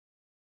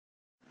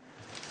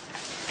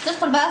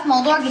ندخل بقى في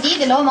موضوع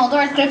جديد اللي هو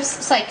موضوع الكريبس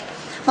سايكل.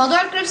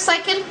 موضوع الكريبس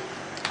سايكل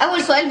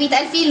اول سؤال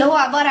بيتقال فيه اللي هو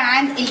عباره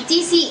عن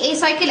التي سي اي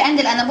سايكل اند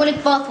الانابوليك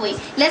باثوي.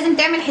 لازم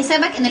تعمل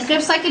حسابك ان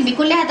الكريبس سايكل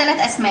بيكون لها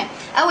 3 اسماء.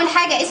 اول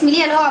حاجه اسم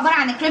ليها اللي هو عباره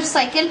عن الكريبس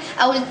سايكل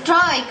او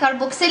التراي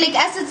كاربوكسيليك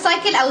اسيد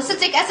سايكل او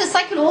السيتريك اسيد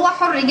سايكل، وهو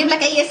حر يجيب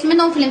لك اي اسم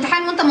منهم في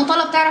الامتحان وانت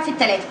مطالب تعرف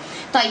الثلاثه.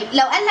 طيب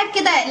لو قال لك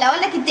كده، لو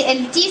قال لك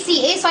التي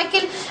سي اي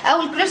سايكل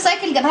او الكريبس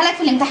سايكل جابها لك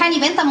في الامتحان،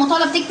 يبقى انت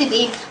مطالب تكتب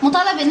ايه؟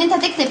 مطالب ان انت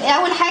تكتب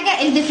اول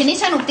حاجه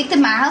الديفينيشن وبتكتب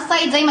معاها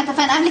السايد زي ما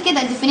اتفقنا قبل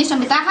كده، الديفينيشن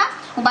بتاعها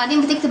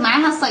وبعدين بتكتب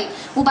معاها السايد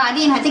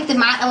وبعدين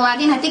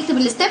هتكتب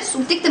الستبس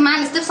وبتكتب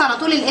معاها الستبس على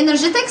طول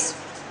الانرجيتكس.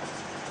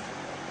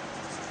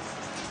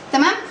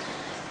 تمام؟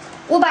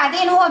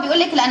 وبعدين هو بيقول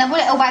لك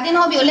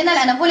بيقول لنا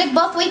الانابوليك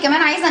باثوي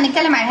كمان عايزه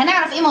نتكلم عنها.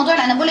 هنعرف ايه موضوع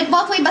الانابوليك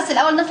باثوي، بس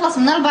الاول نخلص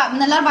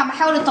من الاربع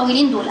محاور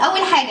الطويلين دول.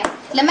 اول حاجه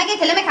لما اجي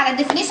اكلمك على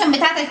الديفينيشن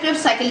بتاعت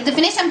الكريبس سايكل،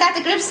 الديفينيشن بتاعت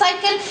الكريبس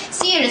سايكل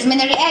سيريز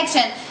من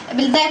الرياكشن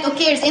that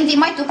occurs in the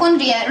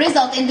mitochondria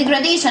result in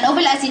degradation of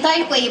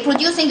acetyl CoA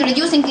producing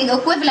reducing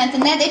equivalent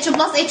NADH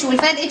plus H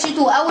والفاد H2.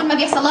 اول ما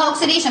بيحصل لها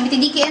اوكسيديشن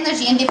بتديكي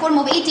energy in the form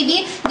of ATP.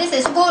 This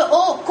is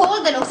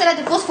called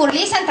oxidative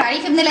phosphorylation.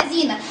 تعريف ابن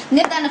لذينه.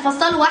 نبدا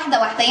نفصله واحده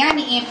واحده.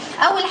 يعني ايه؟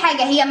 اول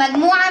حاجه هي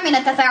مجموعه من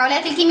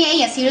التفاعلات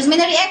الكيميائيه سيريز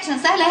من الرياكشن،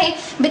 سهله اهي،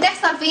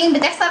 بتحصل فين؟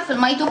 بتحصل في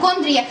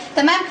الميتوكوندريا.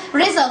 تمام؟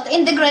 result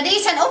in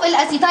degradation of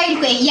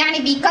الاسيتايل CoA، يعني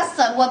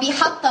بيكسر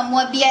وبيحطم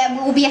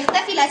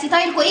وبيختفي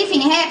الاسيتايل CoA في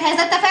نهايه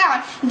هذا التفاعل.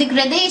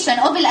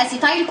 degradation of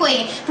الاسيتايل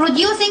CoA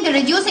producing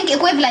reducing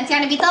equivalent،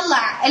 يعني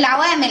بيطلع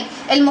العوامل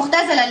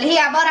المختزله اللي هي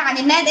عباره عن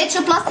الناد H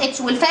plus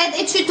H والفاد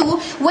H2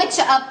 which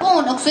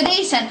upon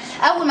oxidation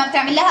اول ما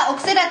بتعمل لها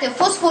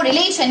oxidative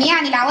phosphorylation،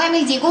 يعني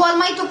العوامل دي جوه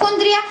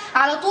الميتوكوندريا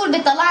على طول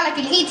بتطلع لك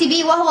الاي تي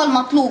بي، وهو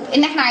المطلوب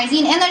ان احنا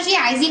عايزين انرجي،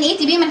 عايزين اي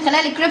تي بي من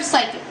خلال الكريبس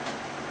سايكل.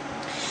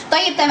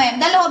 طيب تمام،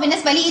 ده اللي هو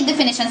بالنسبه لي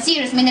الديفينيشن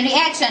سيريز من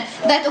الرياكشن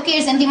that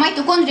occurs in the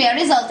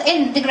mitochondria result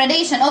in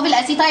degradation of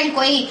الاسيتايل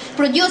CoA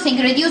producing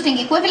reducing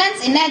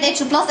equivalents in NAD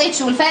H plus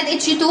H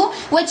والفاد H2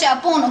 which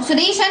upon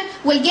oxidation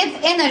will give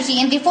energy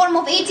in the form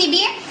of ATP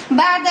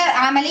بعد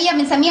عمليه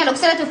بنسميها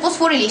الاوكسيداتيف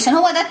فوسفوريليشن.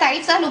 هو ده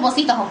التعريف سهل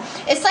وبسيط اهو.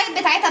 السايت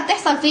بتاعتها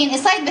بتحصل فين؟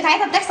 السايت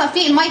بتاعتها بتحصل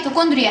في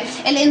الميتوكوندريا.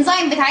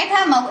 الانزيم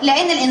بتاعتها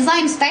لان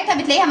الانزيمز بتاعتها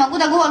بتلاقيها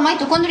موجوده جوه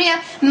الميتوكوندريا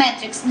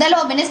ماتريكس. ده اللي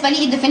هو بالنسبه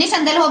لي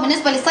الديفينيشن، ده اللي هو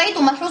بالنسبه للسايت.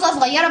 وملحوظه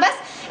صغيره بس،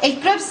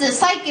 الكريبس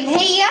سايكل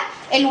هي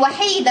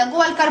الوحيده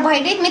جوه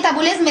الكربوهيدرات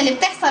ميتابوليزم اللي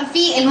بتحصل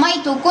في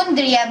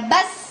الميتوكوندريا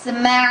بس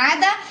ما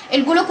عدا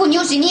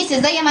الجلوكونيوجينيسيس،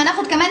 زي ما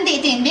ناخد كمان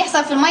دقيقتين،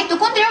 بيحصل في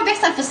الميتوكوندريا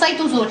وبيحصل في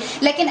السيتوزول.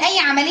 لكن اي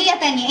عمليه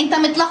ثانيه انت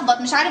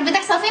متلخبط مش عارف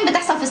بتحصل فين،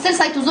 بتحصل في السيل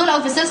سيتوزول او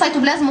في السيل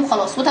سيتوبلازم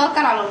وخلاص،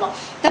 وتوكل على الله.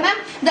 تمام؟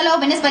 ده اللي هو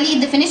بالنسبه لي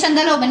الديفينيشن،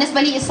 ده اللي هو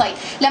بالنسبه لي السايت.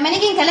 لما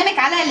نيجي نكلمك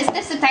على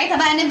الستبس بتاعتها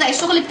بقى نبدا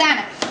الشغل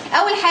بتاعنا.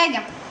 اول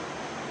حاجه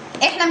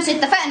احنا مش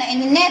اتفقنا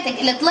ان الناتج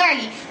اللي طلع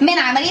لي من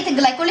عمليه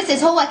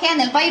الجلايكوليسيس هو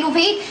كان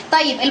البيروفيت؟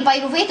 طيب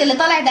البيروفيت اللي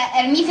طالع ده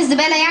ارميه في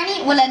الزباله يعني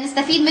ولا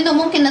نستفيد منه؟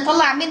 ممكن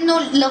نطلع منه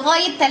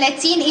لغايه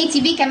 30 اي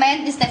تي بي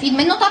كمان نستفيد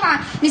منه. طبعا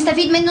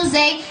نستفيد منه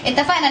ازاي؟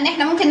 اتفقنا ان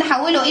احنا ممكن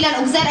نحوله الى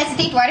الاوكزال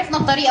اسيتيت وعرفنا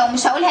الطريقه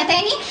ومش هقولها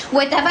تاني،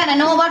 واتفقنا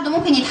ان هو برده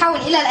ممكن يتحول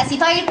الى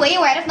الاسيتايل CoA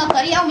وعرفنا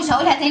الطريقه ومش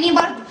هقولها تاني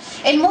برده.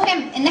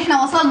 المهم ان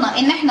احنا وصلنا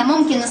ان احنا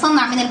ممكن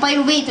نصنع من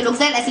البيروفيت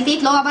الاوكزال اسيتيت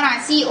اللي هو عباره عن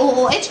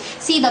COOH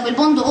سي دبل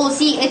بوند او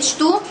سي اتش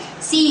 2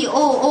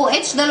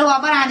 COOH، ده اللي هو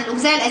عباره عن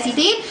الاوكزال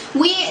اسيتيت،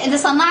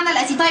 وصنعنا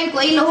الاسيتايل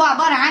CoA اللي هو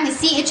عباره عن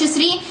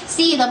CH3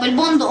 سي دبل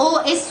بوند او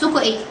اس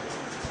CoA،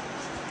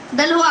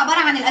 ده اللي هو عباره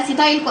عن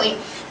الاسيتايل CoA.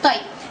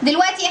 طيب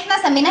دلوقتي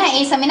احنا سميناها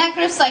ايه؟ سميناها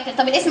كريبس سايكل.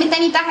 طب الاسم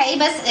الثاني بتاعها ايه؟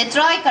 بس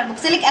تراي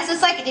كاربوكسيليك اسيد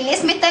سايكل.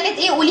 الاسم الثالث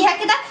ايه؟ قوليها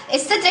كده،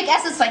 الستريك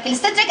اسيد سايكل.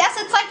 الستريك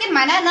اسيد سايكل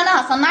معناها ان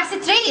انا هصنع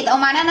ستريت، او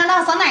معناها ان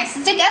انا هصنع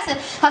الستريك اسيد.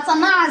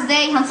 هتصنعها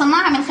ازاي؟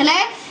 هنصنعها من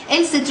خلال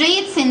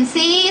الستريت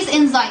سينسيز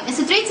انزيم.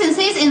 الستريت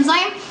سينسيز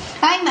انزيم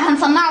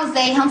هنصنعه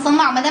ازاي؟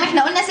 هنصنعه ما دام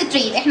احنا قلنا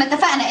ستريت، احنا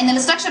اتفقنا ان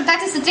الاستراكشر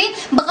بتاعت الستريت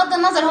بغض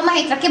النظر هما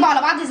هيتركبوا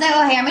على بعض ازاي او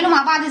هيعملوا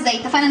مع بعض ازاي.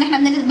 اتفقنا ان احنا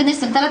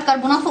بنرسم 3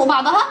 كربونات فوق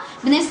بعضها،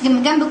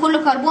 بنرسم جنب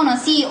كل كربونه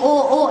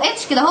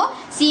COOH كده اهو،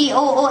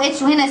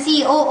 COOH وهنا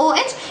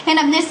COOH،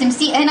 هنا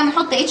بنرسم هنا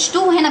بنحط H2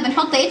 وهنا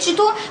بنحط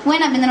H2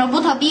 وهنا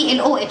بنربطها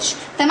بالOH.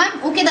 تمام؟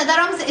 وكده ده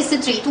رمز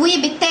الستريت.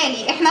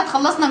 وبالتالي احنا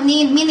اتخلصنا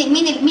منين؟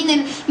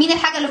 مين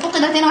الحاجه اللي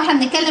فقدت هنا واحنا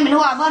بنتكلم اللي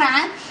هو عباره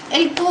عن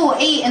الكو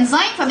اي انزيم.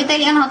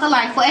 فبالتالي انا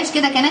هطلع الكواش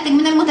كده كناتج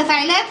من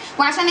المتفاعلات،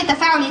 وعشان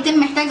التفاعل يتم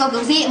محتاجه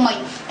جزيء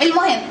ميه.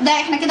 المهم ده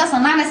احنا كده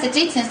صنعنا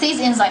الستريت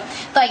سينسيز انزيم.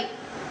 طيب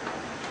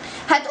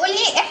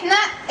هتقولي احنا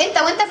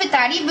انت وانت في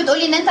التعريف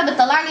بتقولي ان انت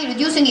بتطلع لي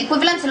ريديوسنج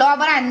ايكويفالنت اللي هو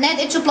عباره عن ناد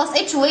اتش بلس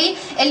اتش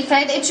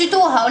والفاد اتش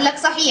 2. هقول لك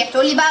صحيح.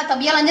 تقولي بقى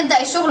طب يلا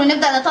نبدا الشغل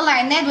ونبدا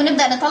نطلع الناد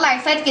ونبدا نطلع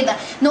الفاد كده.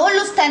 نقول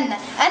له استنى،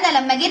 انا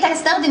لما جيت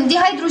استخدم دي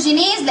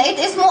هيدروجينيز لقيت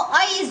اسمه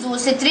ايزو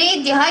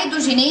ستريت دي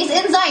هيدروجينيز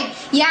انزيم،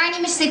 يعني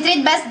مش ستريت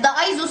بس، ده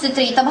ايزو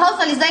ستريت. طب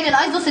هوصل ازاي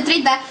للايزو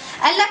ستريت ده؟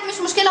 قال لك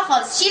مش مشكله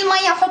خالص، شيل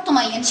ميه وحط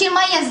ميه. نشيل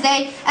ميه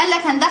ازاي؟ قال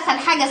لك هندخل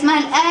حاجه اسمها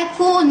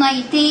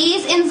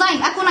الاكونايتيز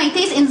انزيم.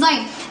 اكونايتيز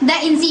انزيم ده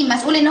انزيم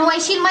مسؤول ان هو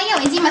يشيل ميه،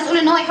 وانزيم مسؤول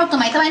ان هو يحط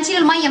ميه. طب هنشيل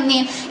الميه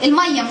منين؟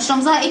 الميه مش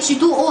رمزها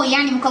H2O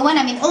يعني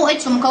مكونه من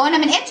OH ومكونه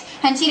من H،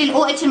 هنشيل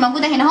الاو اتش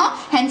الموجوده هنا اهو،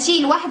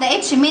 هنشيل واحده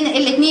اتش من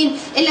الاثنين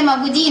اللي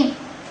موجودين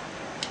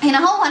هنا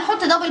اهو،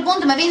 هنحط دبل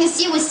بوند ما بين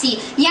السي والسي.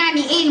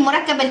 يعني ايه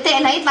المركب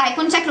اللي هيطلع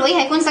هيكون شكله ايه؟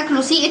 هيكون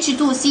شكله سي اتش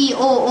 2 سي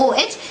او او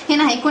اتش.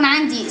 هنا هيكون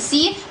عندي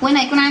سي،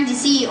 وهنا هيكون عندي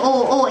سي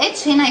او او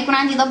اتش، هنا هيكون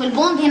عندي دبل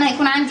بوند، هنا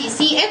هيكون عندي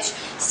سي اتش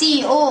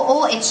سي او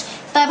او اتش.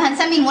 طيب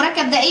هنسمي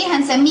المركب ده ايه؟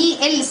 هنسميه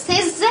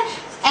السيز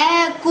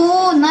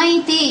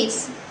اكونايتيز.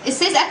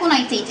 السيز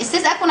اكونايتيت،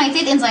 السيز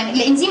اكونايتيت انزيم،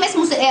 الانزيم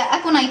اسمه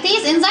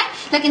اكونايتيز انزيم،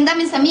 لكن ده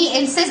بنسميه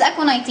السيز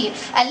اكونايتيت.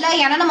 قال لا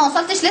يعني انا ما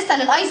وصلتش لسه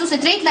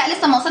للايزوستريت، لا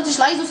لسه ما وصلتش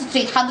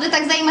للايزوستريت.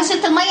 حضرتك زي ما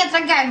شلت الميه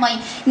ترجع الميه،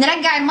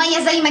 نرجع الميه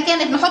زي ما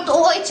كانت، نحط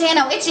او اتش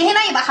هنا واتش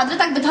هنا، يبقى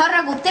حضرتك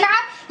بتهرج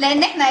وبتلعب،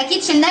 لان احنا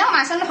اكيد شلناهم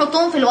عشان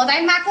نحطهم في الوضع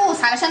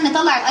المعكوس علشان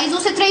نطلع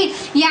الايزوستريت.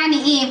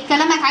 يعني ايه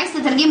كلامك عايز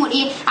تترجمه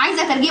لايه؟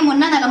 عايزه اترجمه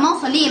ان انا لما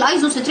اوصل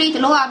للايزوستريت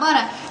اللي هو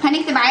عباره،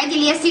 هنكتب عادي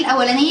اللي هي السي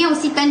الاولانيه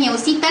والسي الثانيه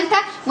والسي الثالثه،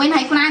 وهنا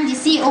هيكون عندي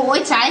سي او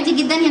اتش عادي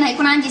جدا، هنا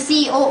هيكون عندي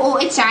سي او او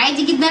اتش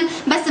عادي جدا،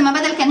 بس ما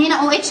بدل كان هنا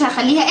او اتش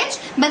هخليها اتش،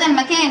 بدل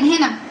ما كان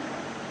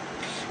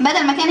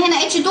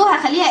هنا اتش 2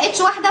 هخليها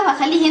اتش واحده،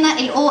 وهخلي هنا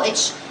الاو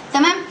اتش.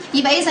 تمام؟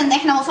 يبقى اذا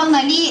احنا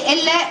وصلنا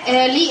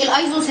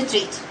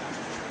للايزوستريت.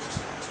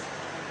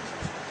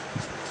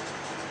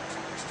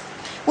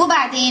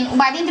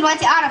 وبعدين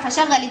دلوقتي اعرف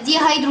اشغل الدي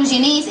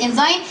هيدروجينيز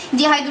انزيم.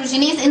 دي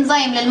هيدروجينيز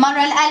انزيم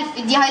للمره الالف،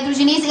 الدي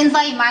هيدروجينيز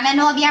انزيم معناه ان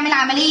هو بيعمل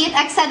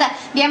عمليه اكسده،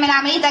 بيعمل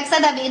عمليه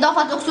اكسده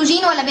باضافه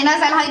اكسجين ولا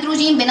بنزع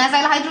الهيدروجين؟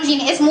 بنزع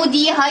الهيدروجين، اسمه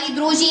دي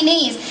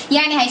هيدروجينيز،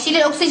 يعني هيشيل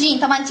الاكسجين.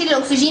 طب هنشيل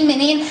الاكسجين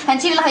منين؟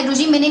 هنشيل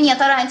الهيدروجين منين يا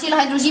ترى؟ هنشيل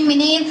الهيدروجين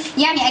منين؟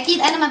 يعني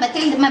اكيد انا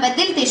ما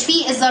بدلتش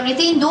في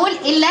الذرتين دول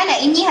الا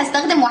لاني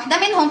هستخدم واحده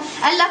منهم.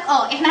 قال لك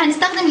احنا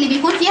هنستخدم اللي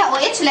بيكون فيها او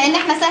اتش، لان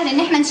احنا سهل ان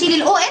احنا نشيل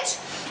الاو اتش،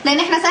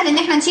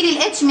 نشيل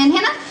الاتش من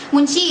هنا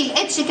ونشيل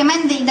اتش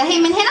كمان ده هي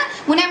من هنا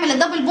ونعمل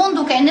الدبل بوند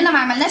وكاننا ما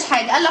عملناش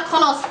حاجه. قال لك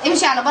خلاص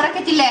امشي على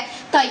بركه الله.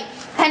 طيب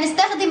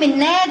هنستخدم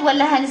الناد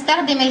ولا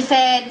هنستخدم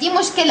الفات؟ دي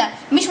مشكله،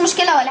 مش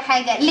مشكله ولا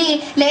حاجه. ليه؟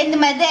 لان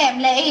ما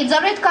دام لقيت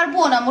ذره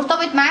كربونه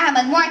مرتبط معاها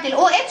مجموعه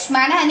الاو اتش،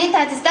 معناها ان انت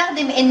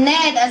هتستخدم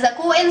الناد از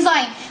كو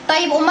انزيم.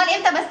 طيب امال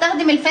امتى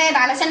بستخدم الفاد؟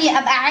 علشان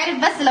ابقى عارف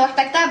بس لو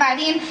احتجتها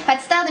بعدين.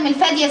 هتستخدم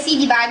الفاد يا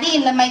سيدي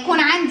بعدين لما يكون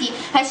عندي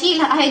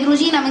هشيل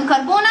هيدروجينه من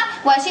كربونه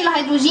وهشيل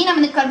هيدروجينه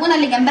من الكربونه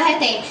اللي جنبها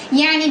تاني.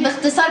 يعني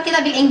باختصار كده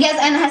بالانجاز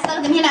انا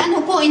هستخدم هنا انه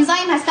كو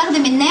انزيم؟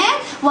 هستخدم الناد،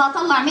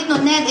 وهطلع منه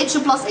الناد اتش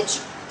بلس اتش.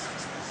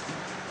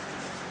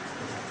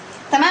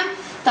 تمام؟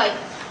 طيب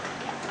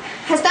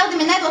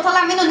هستخدم الناد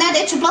واطلع منه الناد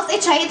اتش بلس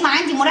اتش، هيطلع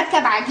عندي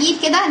مركب عجيب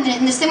كده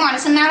نرسمه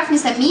علشان نعرف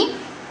نسميه.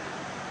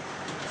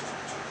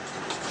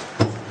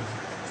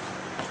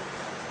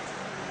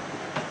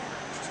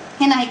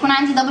 هنا هيكون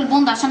عندي دبل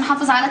بوند عشان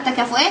احافظ على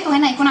التكافؤات،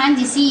 وهنا هيكون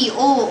عندي سي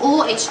او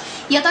او اتش.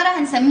 يا ترى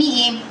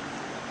هنسميه ايه؟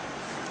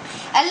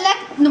 قال لك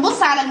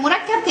نبص على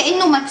المركب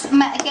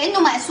كانه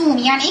مقسوم.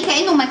 يعني ايه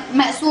كانه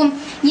مقسوم؟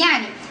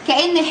 يعني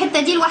كان الحته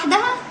دي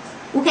لوحدها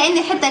وكأن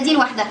الحته دي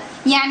لوحدها.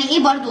 يعني ايه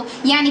برضو؟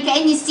 يعني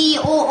كأن سي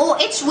او او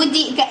اتش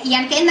ودي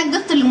يعني كأنك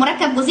ضفت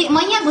للمركب جزيء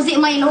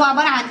ميه اللي هو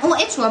عباره عن او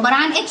اتش وعباره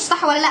عن اتش،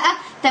 صح ولا لا؟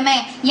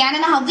 تمام. يعني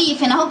انا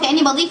هضيف هنا اهو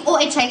كأني بضيف او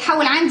اتش،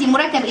 هيتحول عندي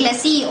المركب الى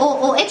سي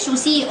او او اتش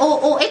وسي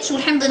او او اتش.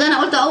 والحمض ده انا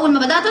قلت اول ما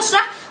بدات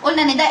اشرح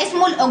قلنا ان ده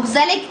اسمه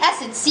الاوكزاليك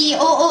اسيد، سي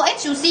او او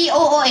اتش وسي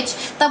او او اتش.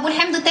 طب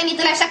والحمض الثاني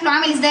طلع شكله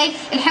عامل ازاي؟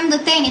 الحمض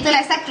الثاني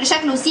طلع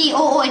شكله سي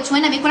او او اتش،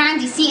 وهنا بيكون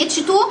عندي سي اتش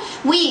 2،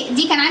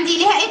 ودي كان عندي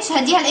ليها اتش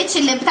هديها الاتش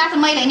اللي بتاعه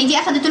الميه لان دي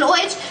اخذت الاو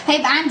اتش،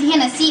 هيبقى عندي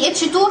هنا سي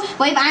اتش 2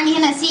 ويبقى عندي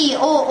هنا سي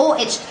او او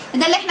اتش.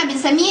 ده اللي احنا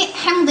بنسميه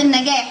حمض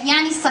النجاح،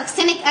 يعني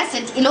الساكسينيك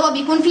اسيد اللي هو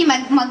بيكون فيه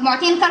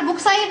مجموعتين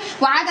كربوكسيل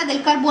وعدد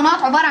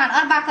الكربونات عباره عن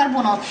 4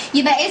 كربونات.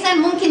 يبقى اذا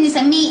ممكن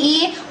نسميه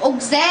ايه؟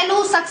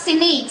 اوكزالو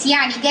ساكسينيت،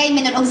 يعني جاي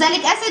من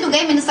الاوكزاليك اسيد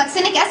وجاي من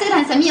الساكسينيك اسيد،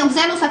 هنسميه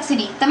اوكزالو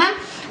ساكسينيت. تمام؟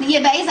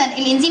 يبقى اذا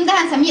الانزيم ده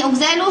هنسميه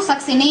اوكزالو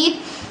ساكسينيت،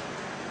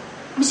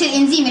 مش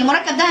الانزيم،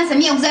 المركب ده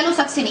هنسميه اوكزالو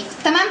ساكسينيت.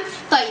 تمام؟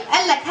 طيب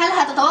قال لك هل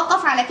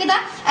هتتوقف على كده؟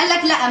 قال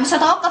لك لا مش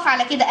هتوقف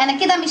على كده، انا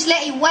كده مش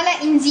لاقي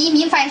ولا انزيم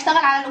ينفع يشتغل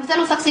على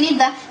الاوكزالو ساكسينيت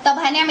ده. طب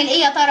هنعمل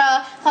ايه يا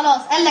ترى؟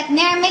 خلاص قال لك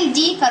نعمل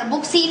دي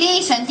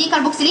كاربوكسيليشن. دي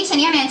كاربوكسيليشن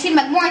يعني هنشيل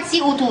مجموعه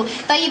سي او 2.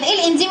 طيب ايه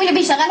الانزيم اللي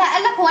بيشغلها؟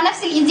 قال لك هو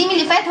نفس الانزيم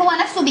اللي فات، هو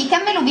نفسه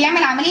بيكمل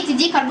وبيعمل عمليه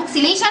الدي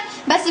كاربوكسيليشن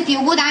بس في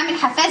وجود عامل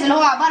حفاز اللي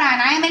هو عباره عن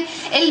عامل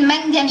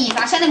المنجنيز،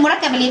 عشان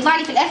المركب اللي يطلع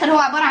لي في الاخر هو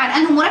عباره عن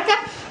انه مركب؟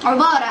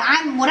 عباره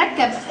عن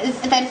مركب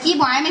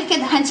تركيبه عامل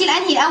كده. هنشيل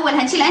انهي الاول؟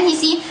 هنشيل انهي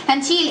سي؟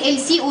 هنشيل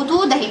السي او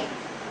 2 ده اهي.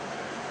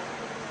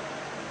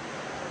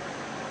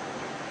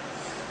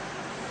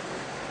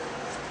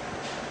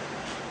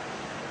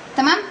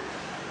 تمام؟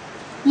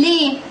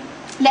 ليه؟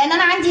 لان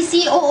انا عندي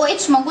سي او او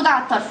اتش موجوده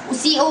على الطرف،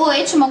 وسي او او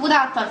اتش موجوده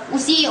على الطرف،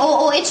 وسي او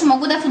او اتش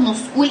موجوده في النص،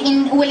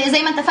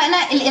 وزي ما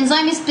اتفقنا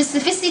الانزيم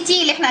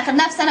سبيسيفيسيتي اللي احنا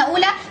اخدناها في سنه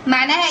اولى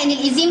معناها ان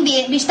الانزيم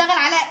بيشتغل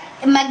على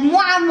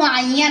مجموعه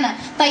معينه.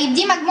 طيب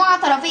دي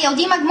مجموعه طرفيه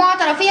ودي مجموعه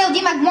طرفيه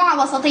ودي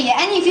مجموعه وسطيه،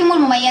 انهي فيهم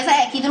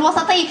المميزه؟ اكيد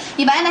الوسطيه.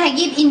 يبقى انا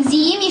هجيب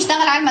انزيم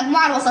يشتغل على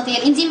المجموعه الوسطيه،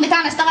 الانزيم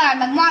بتاعنا اشتغل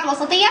على المجموعه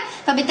الوسطيه،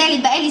 فبالتالي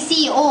اتبقى لي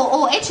سي او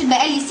او اتش،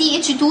 اتبقى لي سي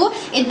اتش 2،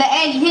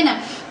 اتبقى لي هنا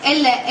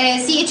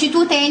سي اتش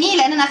 2 تاني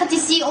لان انا اخدت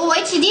السي او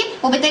اتش دي،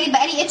 وبالتالي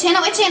بقى لي اتش هنا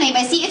واتش هنا،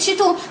 يبقى سي اتش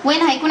 2،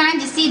 وهنا هيكون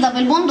عندي سي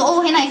دبل بوند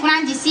او، هنا هيكون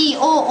عندي سي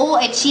او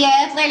اتش. يا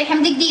طلع لي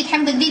حمض جديد.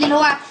 حمض جديد اللي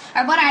هو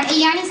عباره عن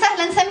ايه؟ يعني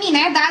سهله نسميه،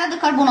 نعد عدد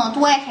الكربونات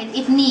 1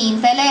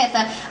 2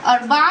 3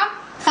 4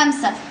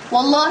 5.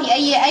 والله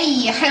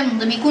اي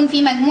حمض بيكون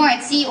فيه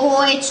مجموعه سي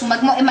او اتش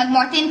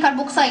ومجموعتين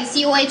كربوكسيل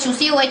سي او اتش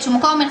وسي او اتش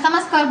مكون من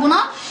 5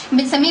 كربونات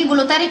بنسميه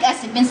الجلوتاريك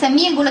اسيد،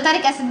 بنسميه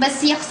الجلوتاريك اسيد.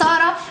 بس يا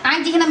خساره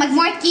عندي هنا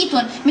مجموعه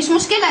كيتون، مش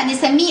مشكله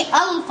نسميه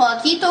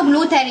الفا كيتو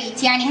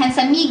جلوتاريت، يعني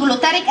هنسميه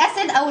جلوتاريك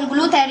اسيد او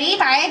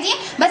الجلوتاريت عادي،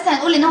 بس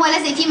هنقول ان هو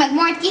لازق فيه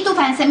مجموعه كيتو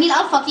فهنسميه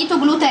الالفا كيتو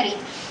جلوتاريت.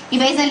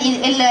 يبقى اذا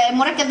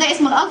المركب ده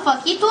اسمه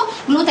الالفا كيتو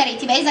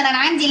جلوتاريت. يبقى اذا انا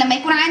عندي لما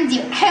يكون عندي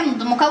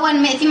حمض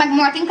مكون في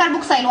مجموعتين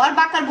كربوكسيل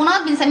واربع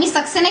كربونات بنسميه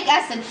ساكسينيك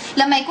اسيد،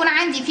 لما يكون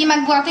عندي في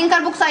مجموعتين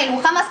كربوكسيل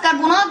وخمس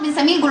كربونات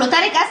بنسميه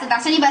الجلوتاريك اسيد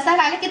عشان يبقى سهل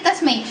عليك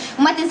التسميه،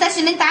 وما تنساش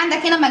ان انت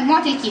عندك هنا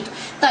مجموعه الكيتو.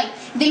 طيب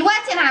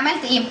دلوقتي انا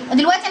عملت ايه؟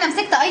 دلوقتي انا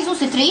مسكت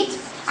ايزوستريت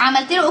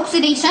عملت له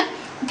اوكسيديشن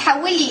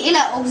اتحول لي الى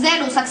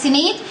اوكزالو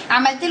ساكسينيت،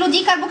 عملت له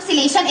دي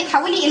كاربوكسيليشن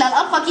اتحول لي الى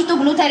الالفا كيتو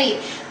جلوتاريت.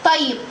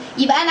 طيب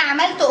يبقى انا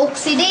عملت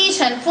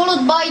اوكسيديشن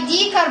فولود باي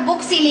دي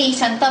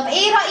كاربوكسيليشن. طب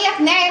ايه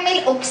رايك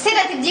نعمل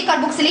اوكسيداتيف دي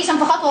كاربوكسيليشن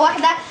في خطوه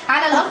واحده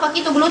على الالفا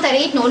كيتو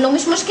جلوتاريت؟ نقول له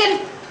مش مشكله.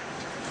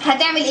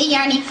 هتعمل ايه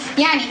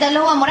يعني ده اللي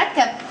هو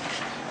مركب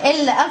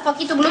الالفا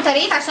كيتو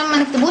جلوتاريت عشان ما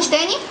نكتبوش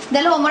تاني، ده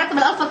اللي هو مركب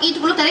الالفا كيتو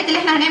جلوتاريت اللي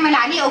احنا هنعمل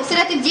عليه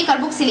اوكسيداتيف دي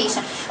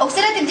كاربوكسيليشن.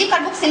 اوكسيداتيف دي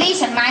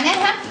كاربوكسيليشن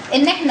معناها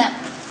ان احنا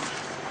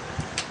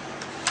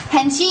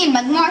هنشيل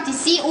مجموعه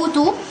السي او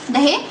 2 ده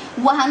اهي،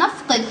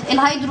 وهنفقد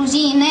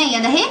الهيدروجينيه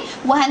ده اهي،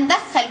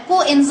 وهندخل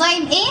كو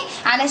انزيم ايه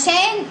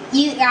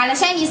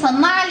علشان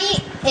يصنع لي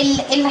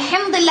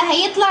الحمض اللي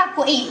هيطلع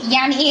كو ايه.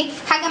 يعني ايه؟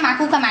 حاجه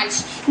معكوكه معلش.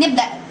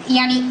 نبدا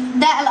يعني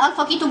ده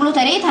الالفا كيتو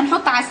جلوتاريت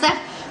هنحط على السهم.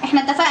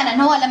 احنا اتفقنا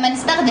ان هو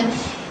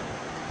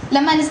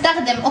لما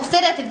نستخدم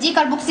اوكسيداتيف دي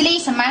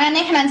كاربوكسيليشن معناه ان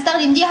احنا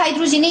هنستخدم دي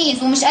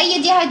هيدروجينيز، ومش اي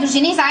دي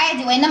هيدروجينيز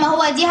عادي، وانما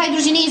هو دي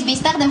هيدروجينيز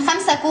بيستخدم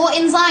 5 كو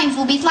انزيمز،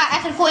 وبيطلع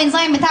اخر كو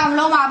انزيم بتاعهم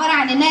اللي هو عباره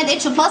عن الناد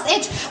اتش بلس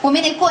اتش،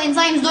 ومن الكو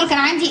انزيمز دول كان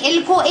عندي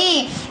الكو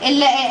اي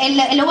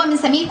اللي هو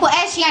بنسميه الكو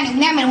اش يعني،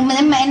 وبنعمل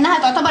بما انها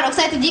تعتبر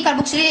اوكسيداتيف دي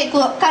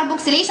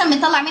كاربوكسيليشن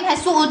بنطلع منها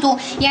السو او 2.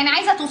 يعني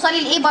عايزه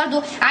توصلي لايه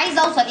برده؟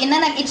 عايزه اوصل ان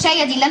انا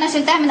الاتشايه دي اللي انا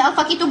شلتها من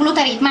الفا كيتو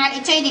جلوتاريت مع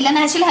الاتشايه دي اللي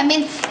انا هشيلها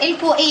من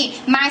الكو اي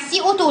مع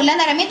السي او 2 اللي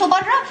انا رميته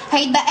بره،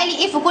 هيتبقى لي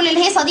ايه في كل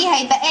الهيصه دي؟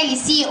 هيتبقى لي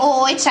سي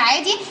او اتش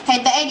عادي،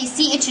 هيتبقى لي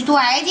سي اتش 2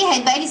 عادي،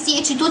 هيتبقى لي سي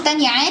اتش 2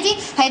 ثانيه عادي،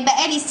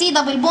 هيتبقى لي سي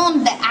دبل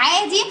بوند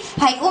عادي،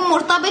 هيقوم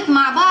مرتبط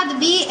مع بعض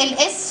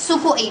بالاس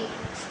كو اي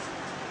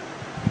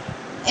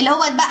اللي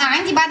هو اتبقى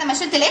عندي بعد ما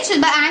شلت الاتش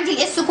اتبقى عندي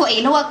الاس كو اي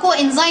اللي هو كو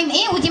انزيم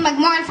ايه، ودي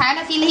مجموعه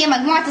الفعاله فيه اللي هي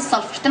مجموعه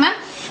السلفر. تمام؟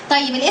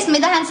 طيب الاسم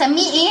ده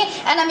هنسميه ايه؟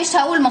 انا مش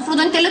هقول،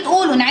 المفروض انت اللي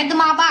تقوله. نعد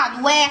مع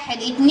بعض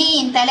 1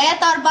 2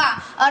 3 4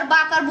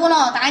 4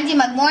 كربونات، عندي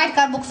مجموعه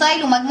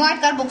كربوكسيل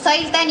ومجموعه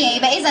كربوكسيل ثانيه،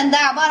 يبقى اذا ده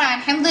عباره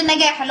عن حمض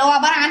النجاح اللي هو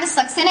عباره عن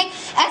الساكسينيك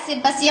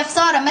اسيد. بس يا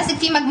خساره ماسك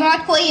فيه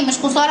مجموعه كو اي، مش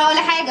خساره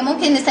ولا حاجه،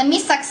 ممكن نسميه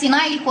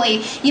الساكسينايل كو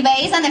اي.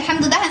 يبقى اذا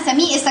الحمض ده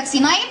هنسميه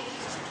الساكسينايل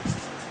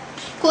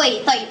كو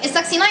اي. طيب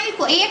الساكسينايل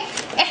كو اي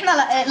احنا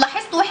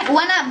لاحظت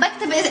وانا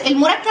بكتب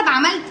المركب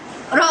عملت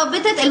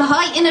رابطه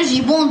الهاي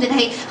انرجي بوند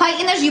اللي هي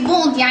هاي انرجي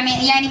بوند،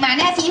 يعني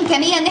معناها في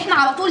امكانيه ان احنا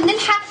على طول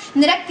نلحق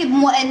نركب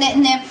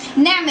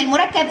نعمل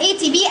مركب اي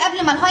تي بي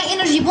قبل ما الهاي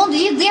انرجي بوند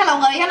دي تضيع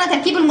لو غيرنا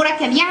تركيب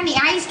المركب. يعني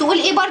عايز تقول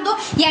ايه برضو؟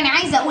 يعني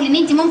عايزه اقول ان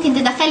انت ممكن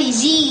تدخلي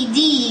جي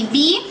دي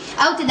بي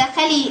او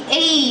تدخلي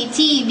اي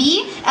تي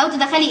بي او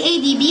تدخلي اي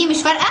دي بي، مش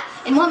فارقه،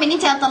 المهم ان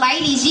انت هتطلعي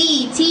لي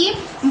جي تي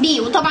بي،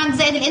 وطبعا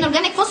زائد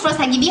الانورجانيك فوسفورس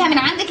هتجيبيها من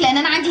عندك لان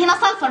انا عندي هنا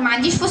سلفر ما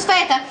عنديش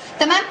فوسفاته.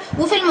 تمام؟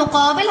 وفي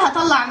المقابل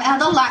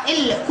هطلع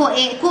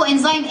الكو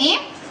انزيم ايه،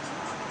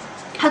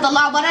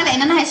 هطلعه بره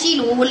لان انا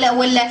هشيله،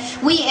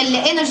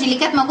 والانرجي اللي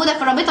كانت موجوده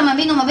في الرابطه ما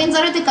بينه وما بين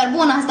ذره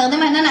الكربون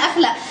هستخدمها ان انا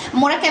اخلق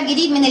مركب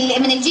جديد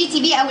من الجي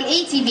تي بي او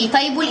الاي تي بي.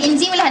 طيب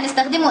والانزيم اللي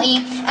هنستخدمه ايه؟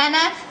 انا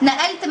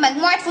نقلت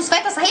مجموعه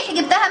فوسفاته، صحيح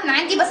جبتها من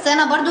عندي بس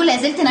انا برضو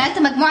لازلت نقلت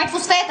مجموعه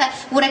فوسفاته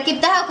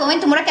وركبتها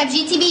وكونت مركب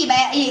جي تي بي،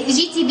 يبقى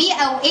جي تي بي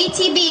او اي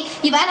تي بي،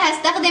 يبقى انا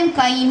هستخدم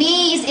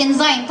كاينيز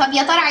انزيم. طب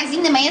يا ترى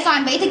عايزين نميزه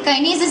عن بقيه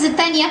الكاينيزز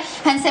الثانيه،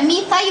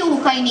 هنسميه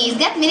ثايو كاينيز.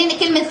 جت منين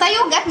كلمه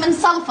ثايو؟ جت من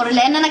سلفر،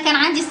 لان انا كان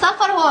عندي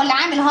السلفر هو اللي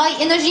عامل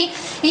هاي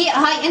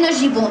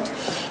انرجي بوند.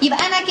 يبقى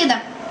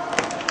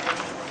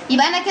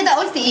انا كده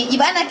قلت ايه؟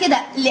 يبقى انا كده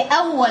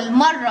لاول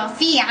مره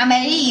في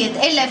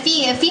عمليه الا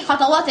في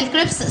خطوات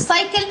الكريبس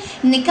سايكل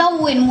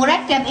نكون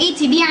مركب اي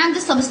تي بي عند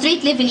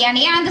السبستريت ليفل.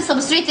 يعني ايه عند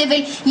السبستريت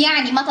ليفل؟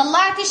 يعني ما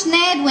طلعتش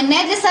ناد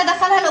والناد لسه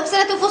دخلها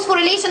الاوكسيداتيف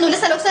فوسفوريليشن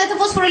ولسه الاوكسيداتيف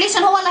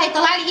فوسفوريليشن هو اللي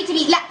هيطلع لي اي تي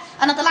بي، لا،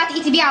 انا طلعت اي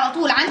تي بي على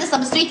طول عند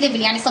السبستريت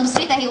ليفل، يعني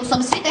السبستريت اهي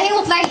والسبستريت اهي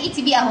وطلع الاي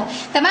تي بي اهو.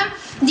 تمام،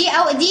 دي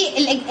او دي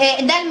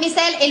ده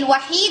المثال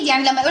الوحيد.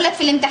 يعني لما يقول لك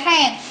في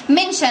الامتحان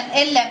منشن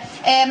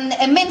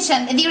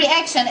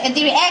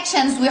the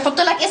reactions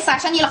ويحط لك اس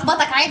عشان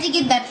يلخبطك عادي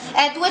جدا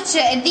at which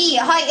the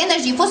high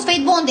energy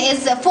phosphate bond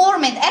is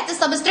formed at the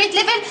substrate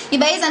level،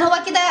 يبقى اذا هو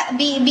كده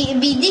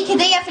بيديك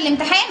هديه في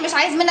الامتحان، مش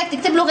عايز منك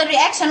تكتب له غير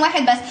رياكشن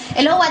واحد بس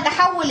اللي هو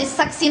تحول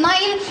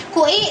الساكسينايل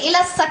كو ايه الى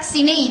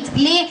الساكسينيت.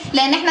 ليه؟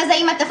 لان احنا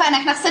زي ما اتفقنا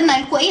احنا خسرنا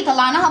الكو ايه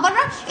طلعناها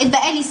بره،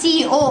 اتبقى لي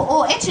سي او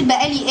او اتش،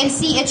 اتبقى لي ال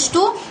سي اتش 2،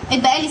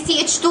 اتبقى لي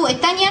سي اتش 2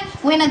 الثانيه،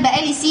 وهنا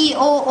اتبقى لي سي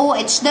او او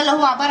اتش، ده اللي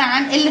هو عباره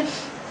عن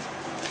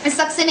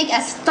الساكسينيك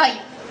اسيد. طيب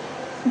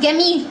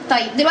جميل.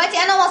 طيب دلوقتي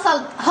انا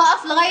وصلت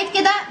هقف لغايه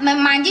كده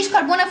ما عنديش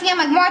كربونه فيها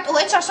مجموعه او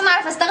اتش عشان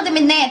اعرف استخدم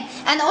الناد.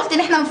 انا قلت ان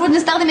احنا المفروض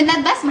نستخدم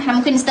الناد بس، ما احنا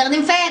ممكن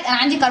نستخدم فاد. انا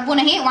عندي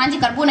كربونه اهي وعندي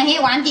كربونه اهي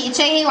وعندي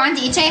اتش اهي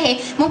وعندي اتش اهي،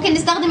 ممكن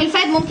نستخدم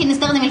الفاد، ممكن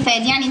نستخدم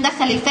الفاد، يعني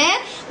ندخل الفاد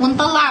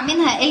ونطلع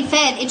منها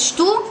الفاد اتش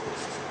 2،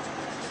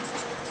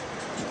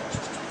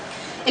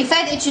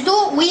 الفاد اتش 2،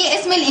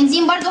 واسم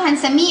الانزيم برضو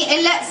هنسميه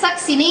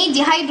الساكسينيت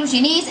دي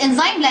هيدروجينيز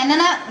انزيم، لان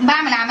انا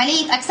بعمل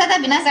عمليه اكسده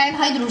بنزع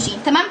الهيدروجين.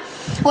 تمام،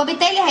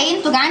 وبالتالي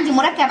هينتج عندي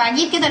مركب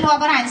عجيب كده اللي هو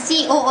عباره عن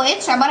سي او او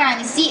اتش، عباره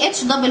عن السي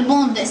اتش دبل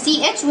بوند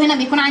سي اتش، وهنا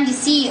بيكون عندي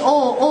سي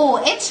او او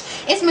اتش.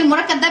 اسم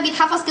المركب ده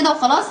بيتحفظ كده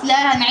وخلاص، لا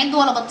هنعده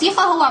ولا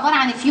بطيخه، هو عباره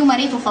عن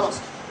الفيوماريت وخلاص.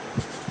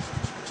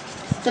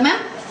 تمام،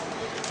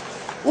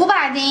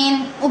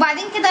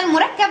 وبعدين كده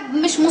المركب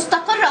مش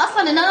مستقر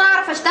اصلا ان انا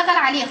اعرف اشتغل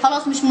عليه،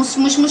 خلاص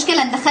مش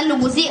مشكله ندخل له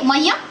جزيء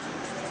ميه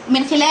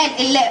من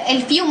خلال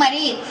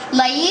الفيوماريت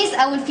لايز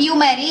او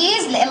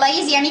الفيوماريز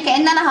لايز، يعني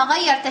كان انا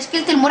هغير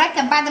تشكيله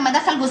المركب بعد ما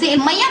دخل جزيء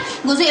الميه.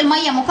 جزيء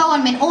الميه مكون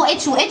من او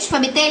اتش و اتش،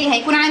 فبالتالي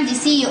هيكون عندي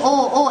سي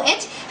او او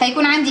اتش،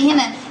 هيكون عندي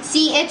هنا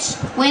سي اتش،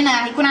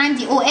 وهنا هيكون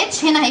عندي او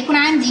اتش، هنا هيكون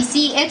عندي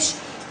سي اتش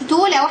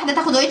 2، لا واحده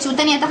تاخد او اتش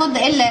والثانيه تاخد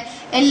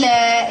ال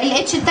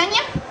اتش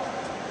الثانيه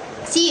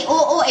سي او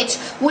او اتش.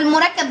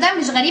 والمركب ده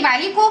مش غريب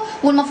عليكم،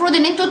 والمفروض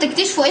ان انتوا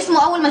تكتشفوا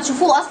اسمه اول ما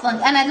تشوفوه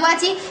اصلا. انا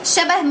دلوقتي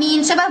شبه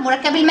مين؟ شبه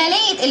مركب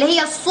الماليت اللي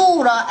هي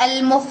الصوره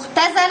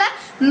المختزله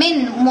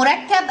من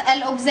مركب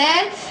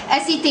الاوكزال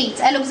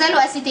اسيتيت، الاوكزالو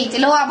اسيتيت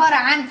اللي هو عباره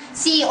عن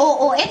سي او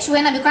او اتش،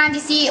 وهنا بيكون عندي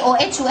سي او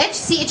اتش و اتش،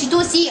 سي اتش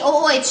 2 سي او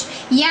او اتش.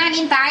 يعني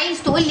انت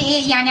عايز تقول لي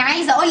ايه؟ يعني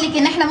عايز اقول لك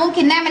ان احنا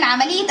ممكن نعمل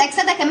عمليه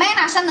اكسده كمان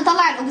عشان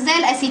نطلع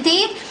الاوكزال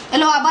اسيتيت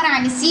اللي هو عباره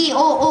عن السي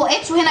او او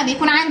اتش، وهنا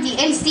بيكون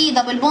عندي ال سي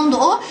دبل بوند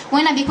او،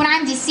 وهنا بيكون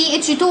عندي سي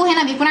اتش 2،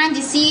 هنا بيكون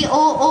عندي سي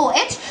او او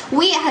اتش.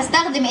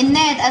 وهستخدم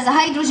الناد از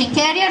هيدروجين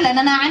كارير لان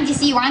انا عندي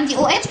سي وعندي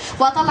او اتش،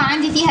 واطلع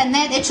عندي فيها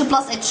الناد اتش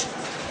بلس اتش.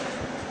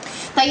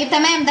 طيب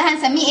تمام، ده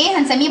هنسميه ايه؟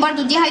 هنسميه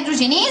برضو دي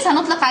هيدروجينيز،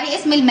 هنطلق عليه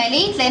اسم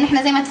الماليت لان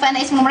احنا زي ما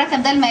اتفقنا اسم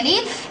المركب ده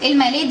الماليت،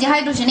 الماليت دي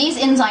هيدروجينيز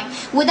انزيم.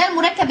 وده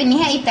المركب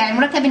النهائي بتاعي،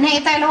 المركب النهائي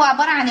بتاعي اللي هو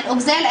عباره عن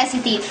الاوكزال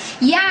اسيتيت.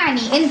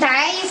 يعني انت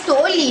عايز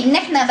تقول لي ان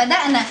احنا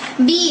بدانا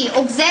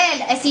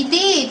باوكزال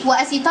اسيتيت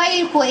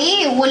واسيتايل كو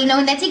ايه،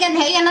 والنتيجه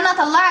النهائيه ان انا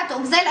طلعت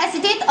اوكزال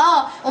اسيتيت.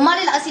 امال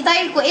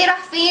الاسيتايل كو ايه راح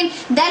فين؟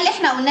 ده اللي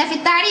احنا قلناه في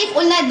التعريف،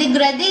 قلنا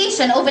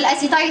ديجراديشن اوف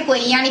الاسيتايل كو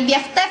ايه، يعني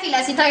بيختفي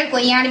الاسيتايل كو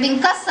ايه، يعني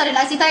بنكسر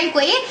الاسيتايل كو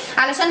ايه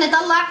علشان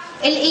نطلع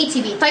الاي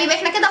تي بي. طيب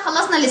احنا كده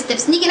خلصنا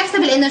الستبس، نيجي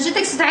نحسب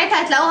الانرجيتكس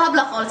بتاعتها. هتلاقوها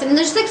هبله خالص.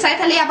 الانرجيتكس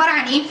بتاعتها اللي هي عباره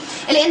عن ايه؟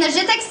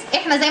 الانرجيتكس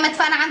احنا زي ما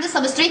اتفقنا عند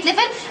السبستريت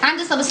ليفل، عند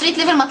السبستريت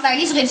ليفل ما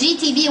طلعليش غير جي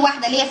تي بي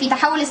واحده اللي هي في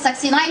تحول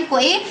الساكسينايل كو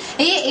ايه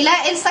الى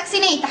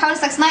الساكسينيت، تحول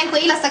الساكسينايل كو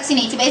ايه الى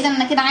الساكسينيت، يبقى اذا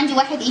انا كده عندي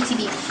واحد اي تي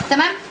بي.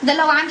 تمام، ده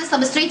اللي هو عند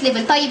السبستريت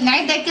ليفل. طيب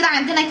نعد كده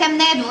عندنا كام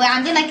ناد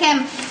وعندنا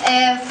كام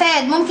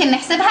فاد ممكن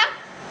نحسبها.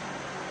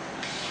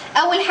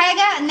 اول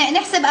حاجه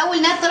نحسب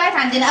اول نات طلعت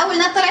عندنا، اول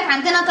نات طلعت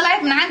عندنا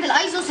طلعت من عند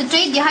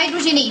الايزوستريت دي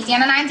هيدروجينيز.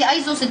 يعني انا عندي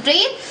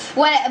ايزوستريت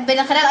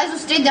ومن خلال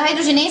ايزوستريت دي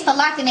هيدروجينيز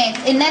طلعت نات.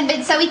 النات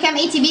بتساوي كام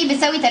اي تي بي؟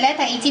 بتساوي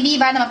 3 اي تي بي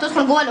بعد ما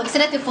بتدخل جوه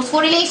الاوكسيداتيف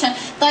فوسفوريليشن.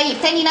 طيب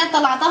تاني نات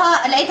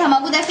طلعتها لقيتها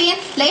موجوده فين؟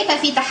 لقيتها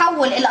في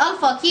تحول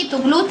الالفا كيتو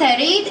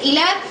جلوتاريت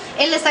الى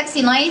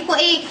الساكسينايل كو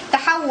ايه،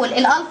 تحول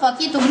الالفا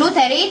كيتو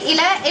جلوتاريت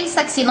الى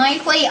الساكسينايل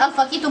كو ايه،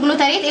 الفا كيتو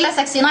جلوتاريت الى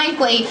ساكسينايل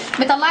كو ايه،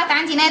 بطلعت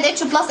عندي ناد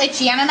اتش بلس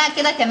اتش، يعني انا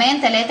كده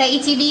كمان 3 اي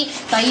تي بي.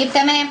 طيب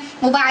تمام،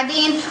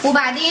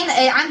 وبعدين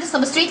عند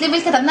السبستريت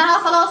ليفل كتبناها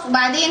خلاص.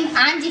 وبعدين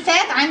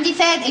عندي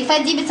فات،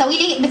 الفات دي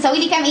بتساوي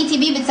لي كام اي تي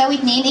بي؟ بتساوي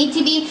 2 اي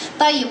تي بي.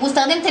 طيب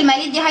واستخدمت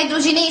الماليت دي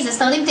هيدروجينيز،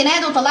 استخدمت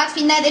ناد وطلعت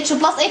فيه الناد اتش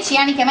بلس اتش،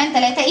 يعني كمان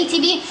 3 اي تي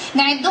بي.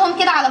 نعدهم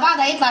كده على بعض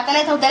هيطلع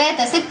 3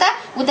 و3 6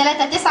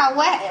 و3 9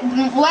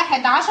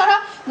 و1 10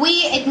 و2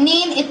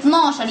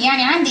 12،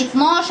 يعني عندي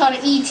 12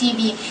 اي تي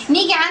بي.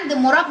 نيجي عند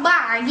مربع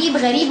عجيب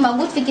غريب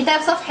موجود في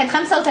الكتاب صفحه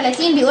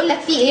 35 بيقول لك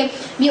فيه ايه؟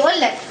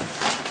 بيقول لك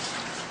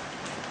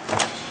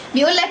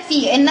بيقول لك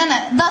فيه ان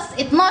انا thus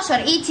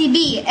 12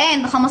 ATP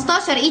and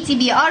 15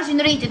 ATP are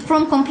generated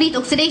from complete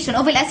oxidation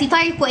of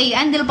الاسيتايل كو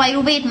and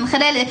البيروفيت من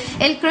خلال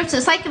الكريبس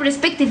سايكل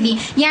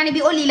respectively. يعني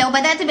بيقول لي لو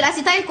بدات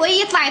بالاسيتايل كو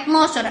يطلع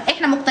 12.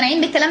 احنا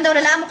مقتنعين بالكلام ده ولا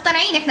لا؟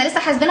 مقتنعين. احنا لسه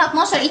حاسبينها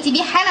 12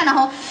 ATP حالا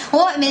اهو.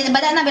 هو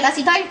بدانا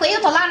بالاسيتايل كو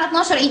وطلعنا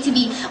 12 ATP.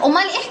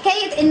 امال ايه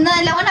حكايه ان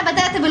لو انا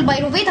بدات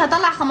بالبيروفيت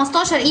هطلع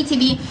 15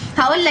 ATP؟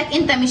 هقول لك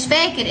انت مش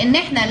فاكر ان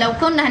احنا لو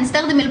كنا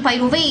هنستخدم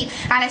البيروفيت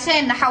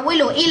علشان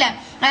نحوله الى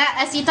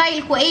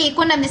اسيتايل كو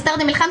كنا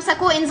بنستخدم الخمسه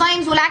كو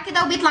انزيمز والعكس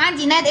كده وبيطلع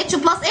عندي ناد اتش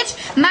بلس اتش.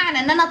 معنى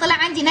ان انا طلع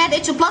عندي ناد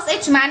اتش بلس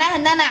اتش معناها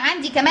ان انا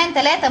عندي كمان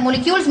 3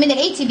 موليكيولز من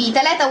الاي تي بي.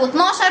 3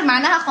 و12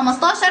 معناها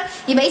 15.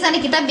 يبقى اذا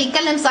الكتاب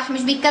بيتكلم صح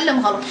مش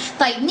بيتكلم غلط.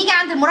 طيب نيجي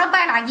عند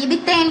المربع العجيب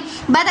الثاني.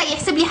 بدا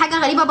يحسب لي حاجه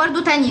غريبه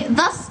برده ثانيه.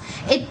 thus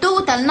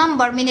التوتال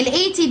نمبر من ال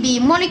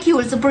ATP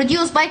molecules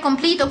produced by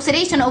complete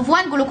oxidation of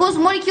one glucose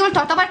molecule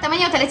تعتبر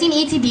 38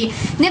 ATP.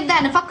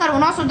 نبدا نفكر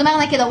ونعصر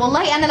دماغنا كده.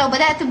 والله انا لو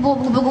بدات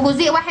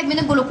بجزيء واحد من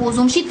الجلوكوز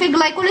ومشيت في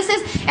الجلايكوليسيس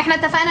احنا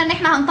اتفقنا ان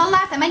احنا هنطلع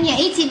 8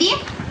 ATP.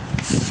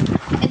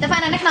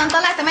 اتفقنا ان احنا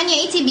هنطلع 8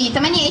 اي تي بي.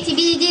 8 اي تي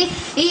بي دي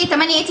ايه؟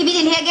 8 اي تي بي دي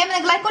اللي هي جايه من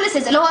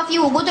الجلايكوليسيس اللي هو فيه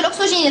وجود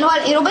الاكسجين اللي هو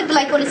الايروبيك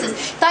جلايكوليسيس.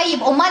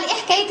 طيب امال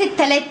ايه حكايه ال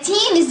 30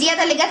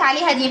 الزياده اللي جت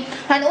عليها دي؟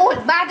 هنقول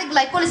بعد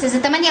الجلايكوليسيس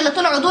ال 8 اللي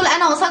طلعوا دول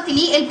انا وصلت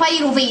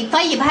للبيروفيت.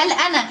 طيب هل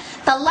انا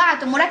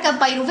طلعت مركب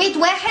بيروفيت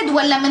واحد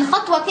ولا من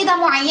خطوه كده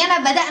معينه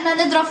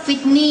بدانا نضرب في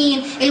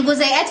 2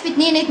 الجزيئات في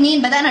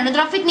 2 بدانا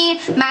نضرب في 2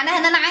 معناها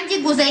ان انا عندي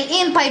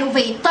جزيئين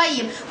بيروفيت.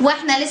 طيب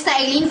واحنا لسه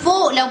قايلين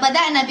فوق لو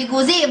بدانا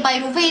بجزيء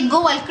بيروفيت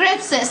جوه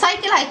الكريبس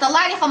سايكل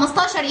هيطلع لي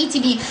 15 اي تي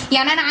بي.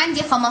 يعني انا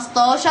عندي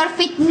 15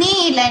 في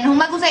 2 لان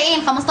هما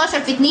جزيئين.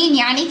 15 في 2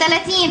 يعني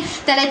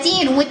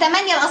 30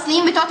 و8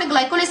 الاصليين بتوع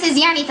الجلايكوليسيس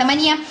يعني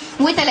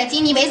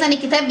 38. يبقى اذا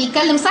الكتاب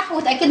بيتكلم صح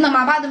وتاكدنا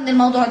مع بعض من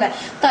الموضوع ده.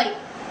 طيب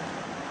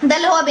ده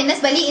اللي هو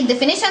بالنسبه لي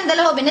الديفينيشن، ده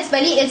اللي هو بالنسبه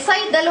لي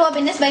السايت، ده اللي هو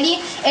بالنسبه لي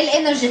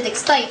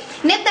الانرجيتكس. طيب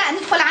نبدا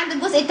ندخل عند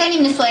الجزء الثاني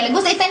من السؤال.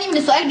 الجزء الثاني من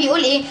السؤال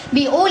بيقول ايه؟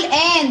 بيقول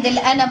اند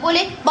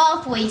الانابوليك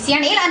باثويز.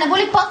 يعني ايه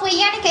الانابوليك باثوي؟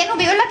 يعني كانه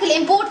بيقول لك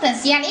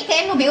الامبورتنس. يعني ايه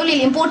كانه بيقول لي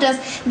الامبورتنس؟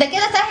 ده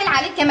كده سهل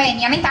عليك كمان.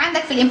 يعني انت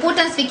عندك في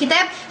الامبورتنس في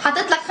الكتاب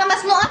حاطط لك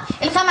 5 نقط.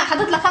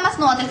 حاطط لك 5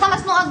 نقط.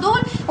 ال5 نقط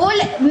دول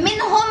قول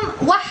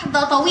منهم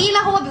واحده طويله.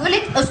 هو بيقول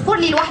لك اذكر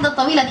لي الواحده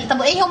الطويله دي.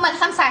 طب ايه هم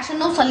ال5 عشان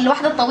نوصل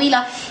للواحده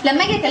الطويله؟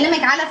 لما اجي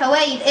اكلمك على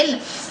فوائد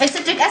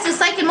السيتريك اسيد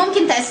سايكل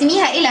ممكن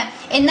تقسميها الى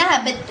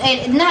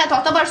انها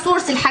تعتبر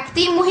سورس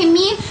لحاجتين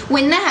مهمين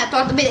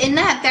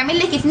انها بتعمل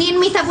لك 2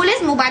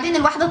 ميتابوليزم وبعدين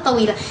الوحده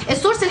الطويله.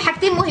 السورس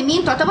لحاجتين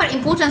مهمين تعتبر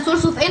امبورتنت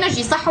سورس اوف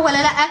انرجي صح ولا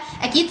لا؟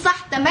 اكيد صح.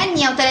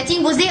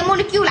 38 جزيء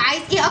موليكيول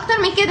عايز ايه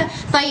اكتر من كده؟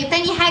 طيب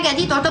تاني حاجه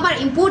دي تعتبر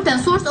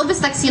امبورتنت سورس اوف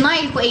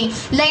الساكسينايل كو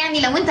لا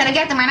يعني لو انت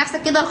رجعت مع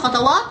نفسك كده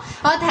الخطوات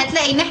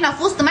هتلاقي ان احنا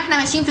في وسط ما احنا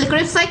ماشيين في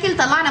الكريب سايكل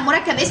طلعنا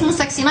مركب اسمه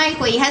الساكسينايل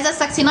كو هذا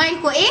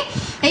الساكسينايل كو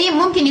هي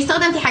ممكن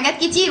يستخدم في حاجات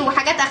كتير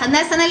وحاجات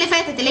اخدناها السنه اللي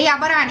فاتت اللي هي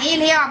عباره عن ايه؟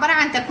 اللي هي عباره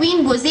عن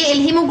تكوين جزيء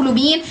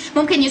الهيموجلوبين.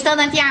 ممكن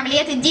يستخدم في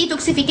عمليات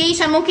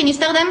الديتوكسيفيكيشن. ممكن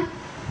يستخدم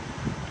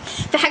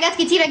في حاجات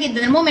كتيره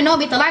جدا. المهم ان هو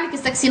بيطلع لك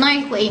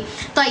الساكسينايل كو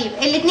طيب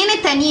الاثنين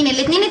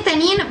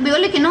التانيين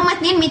بيقول لك ان هم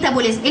 2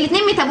 ميتابوليزم.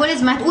 الاثنين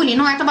ميتابوليزم هتقولي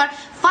ان هو يعتبر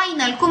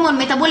فاينل كومون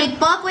ميتابوليك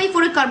باثوي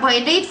فور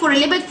الكربوهيدرات فور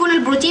الليبيد فور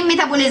البروتين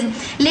ميتابوليزم.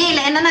 ليه؟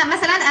 لان انا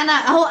مثلا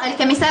اهو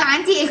كمثال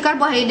عندي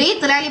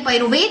الكربوهيدرات طلع لي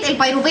بيروفيت.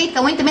 البيروفيت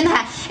كونت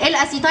منها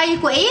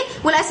الاسيتايل كو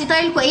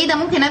والاسيتايل كو ده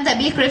ممكن ابدا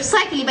بيه الكريب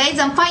سايكل. يبقى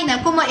اذا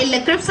فاينل كومون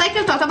الكريب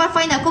سايكل تعتبر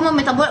فاينل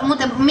كومون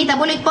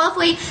ميتابوليك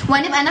باثوي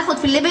وهنبقى ناخد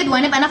في الليبيد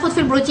وهنبقى ناخد في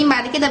البروتين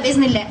بعد كده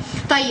باذن الله.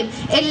 طيب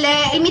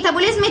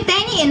الميتابوليزم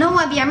الثاني ان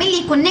هو بيعمل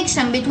لي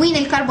كونكشن بتوين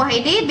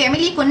الكربوهيدرات،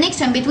 بيعمل لي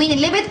كونكشن بتوين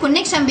الليبيد،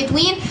 كونكشن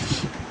بتوين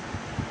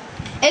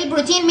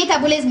البروتين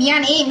ميتابوليزم.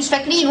 يعني ايه؟ مش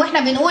فاكرين واحنا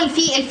بنقول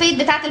في الفيت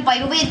بتاعه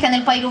البيروفيت كان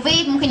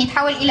البيروفيت ممكن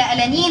يتحول الى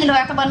الانين اللي هو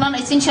يعتبر نون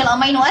اسينشال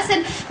امينو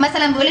اسيد.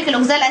 مثلا بيقول لك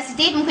الاوكزال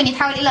اسيتيت ممكن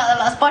يتحول الى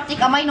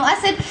الاسبارتيك امينو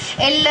اسيد.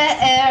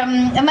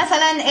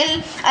 مثلا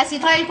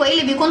الاسيتايل كو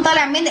اللي بيكون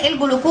طالع من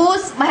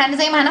الجلوكوز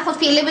زي ما هناخد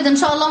فيه الليبيد ان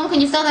شاء الله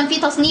ممكن يستخدم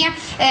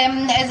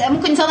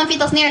فيه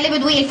تصنيع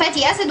الليبيد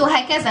والفاتي اسيد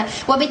وهكذا.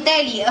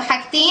 وبالتالي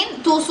حاجتين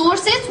 2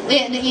 سورسز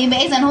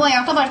يبقى اذا هو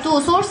يعتبر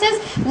 2 سورسز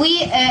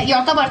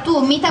ويعتبر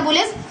 2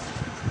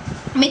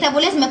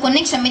 ميتابوليزم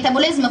كونكشن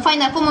ميتابوليزم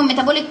فاينل كومون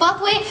ميتابوليك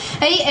باثوي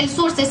هي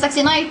السورس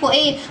الساكسينايل كو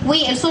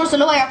والسورس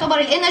اللي هو يعتبر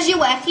الانرجي.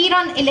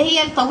 واخيرا اللي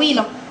هي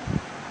الطويله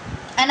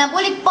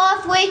انابوليك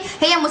باثوي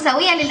هي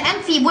مساويه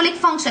للانفيبوليك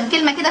فانكشن.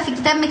 كلمه كده في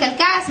الكتاب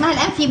مكلكعه اسمها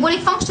الانفيبوليك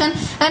فانكشن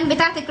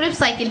بتاعه الكريب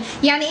سايكل.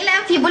 يعني ايه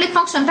الانفيبوليك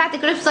فانكشن بتاعه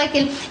الكريب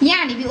سايكل؟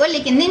 يعني بيقول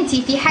لك ان انت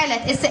في حاله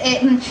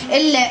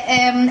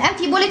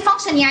الانفيبوليك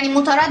فانكشن يعني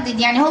متردد.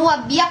 يعني هو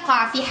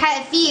بيقع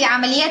في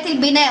عمليات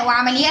البناء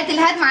وعمليات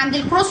الهدم عند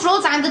الكروس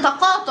رودز عند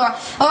تقاطع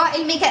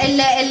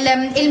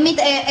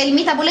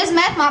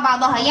الميتابوليزمات مع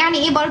بعضها. يعني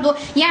ايه برضو؟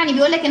 يعني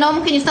بيقول لك ان هو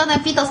ممكن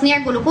يستخدم في تصنيع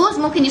جلوكوز،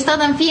 ممكن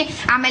يستخدم في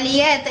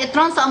عمليات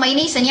الترانس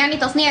امينيشن امينيشن يعني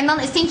تصنيع النون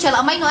اسينشال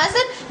امينو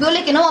اسيد، بيقول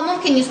لك ان هو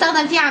ممكن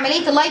يستخدم في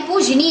عمليه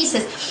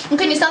اللايبوجينيسيس.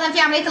 ممكن يستخدم في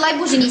عمليه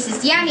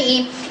اللايبوجينيسيس يعني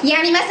ايه؟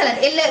 يعني مثلا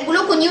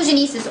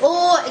الجلوكونيوجينيسيس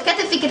او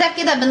كاتب في كتاب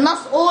كده بالنص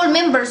all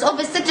members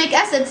of citric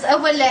acids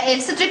of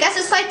الcitric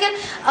acid cycle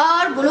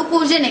are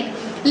glucogenic.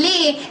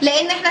 ليه؟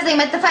 لان احنا زي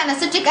ما اتفقنا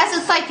السيتريك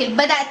اسيد سايكل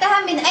بداتها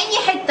من اي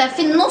حته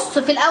في النص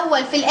في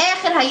الاول في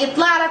الاخر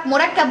هيطلع لك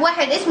مركب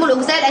واحد اسمه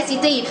الاوكزال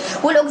اسيتيت،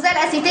 والاوكزال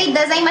اسيتيت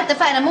ده زي ما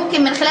اتفقنا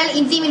ممكن من خلال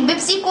انزيم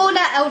البيبسي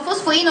كولا او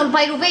الفوسفوينول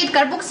بايروفيت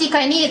كاربوكسي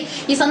كاينيز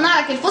يصنع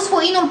لك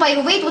الفوسفوينول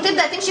بايروفيت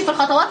وتبدا تمشي في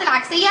الخطوات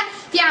العكسيه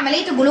في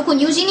عمليه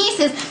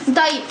الجلوكونيوجينيسيس.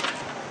 طيب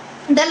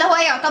ده اللي هو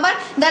يعتبر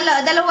ده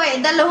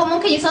اللي هو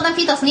ممكن يستخدم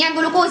فيه تصنيع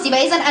جلوكوز.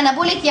 يبقى اذا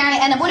انابوليك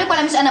يعني انابوليك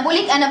ولا مش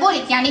انابوليك؟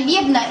 انابوليك يعني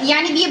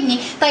بيبني.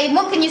 طيب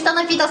ممكن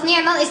يستخدم فيه تصنيع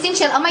نون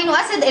اسينشال امينو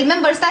اسيد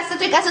الممبرز بتاع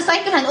السيتريك اسيد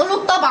سايكل؟ هنقول له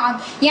طبعا.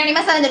 يعني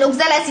مثلا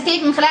الاوكزال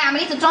اسيتيت من خلال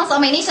عمليه الترانس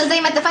امينيشن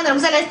زي ما اتفقنا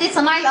الاوكزال اسيتيت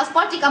صنع لي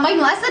الاسبارتيك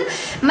امينو اسيد.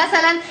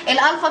 مثلا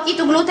الالفا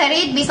كيتو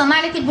جلوتاريت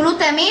بيصنع لك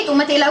الجلوتاميت.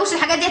 وما تقلقوش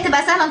الحاجات دي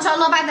هتبقى سهله ان شاء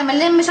الله بعد ما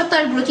نلم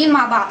شابتر البروتين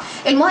مع بعض.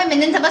 المهم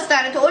ان انت بس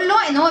تقول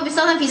له ان هو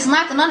بيستخدم في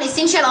صناعه النون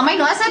اسينشال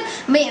امينو اسيد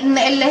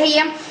اللي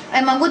هي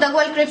موجوده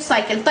جوه الكريبس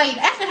سايكل. طيب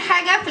اخر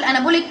حاجه في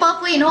الانابوليك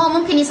باثوي ان هو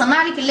ممكن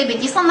يصنع لك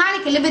الليبيد. يصنع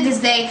لك الليبيد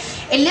ازاي؟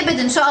 الليبيد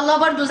ان شاء الله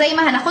برده زي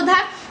ما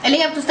هناخدها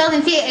اللي هي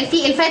بتستخدم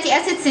في الفاتي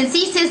اسيد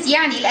سينثيسيس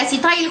يعني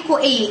الاسيتايل كو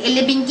اي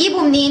اللي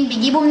بنجيبه منين؟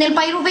 بنجيبه من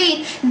البيروفيت.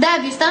 ده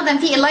بيستخدم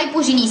في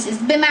اللايبوجينيسيس،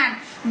 بمعنى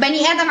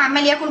بني ادم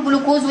عمال ياكل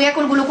جلوكوز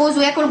وياكل جلوكوز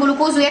وياكل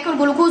جلوكوز وياكل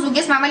جلوكوز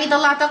والجسم عمال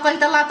يطلع طاقه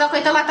يطلع طاقه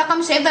يطلع طاقه،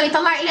 مش هيفضل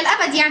يطلع الى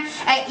الابد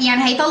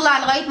يعني هيطلع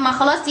لغايه ما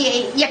خلاص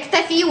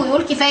يكتفي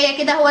ويقول كفايه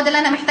كده هو ده اللي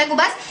انا محتاجه.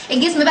 بس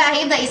الجسم بقى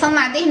هيبدا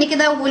يصنع دهن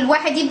كده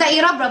والواحد يبدا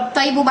يربرب.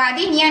 طيب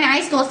وبعدين يعني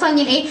عايز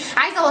توصلني لايه؟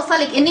 عايزه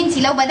اوصلك ان انت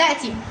لو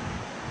بداتي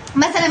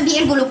مثلا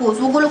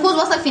بالجلوكوز والجلوكوز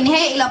وصل في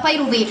النهايه الى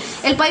بايروفيت،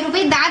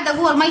 البايروفيت ده عدى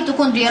جوه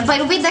الميتوكوندريا،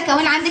 البايروفيت ده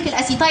كون عندك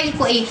الاسيتايل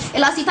كو اي،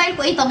 الاسيتايل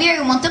كو اي طبيعي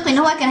ومنطقي ان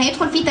هو كان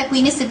هيدخل في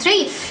تكوين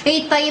الستريت.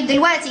 طيب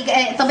دلوقتي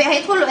طبيعي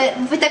هيدخل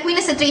في تكوين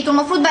الستريت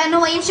والمفروض بقى ان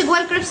هو يمشي جوه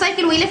الكريب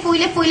سايكل ويلف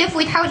ويلف ويلف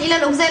ويتحول الى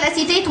الاوكزال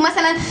اسيتيت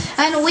ومثلا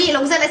انوي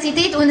الاوكزال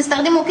اسيتيت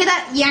ونستخدمه كده.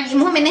 يعني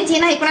المهم ان انت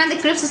هنا هيكون عندك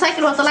كريبس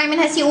سايكل وهتطلعي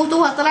منها سي او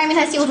 2 وهتطلعي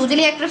منها سي او 2 دي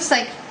اللي هي كريبس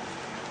سايكل.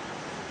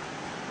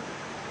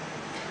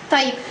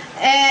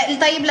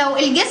 طيب لو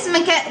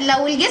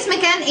الجسم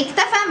كان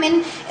اكتفى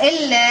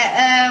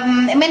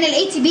من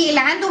الاي تي بي اللي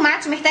عنده ما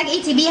عادش محتاج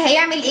اي تي بي،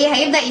 هيعمل ايه؟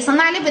 هيبدا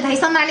يصنع ليبيد.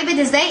 هيصنع ليبيد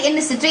ازاي؟ ان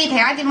الستريت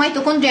هيعدي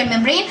الميتوكوندريال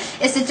ممبرين،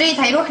 الستريت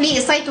هيروح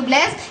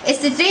للسيتوبلازم،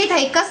 الستريت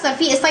هيتكسر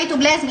في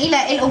السيتوبلازم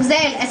الى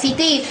الاوكزال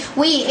اسيتيت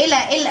والى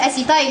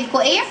الاسيتايل كو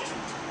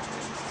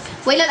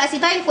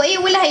اي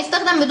واللي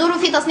هيستخدم بدوره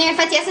في تصنيع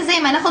الفاتي اسيد زي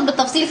ما هناخد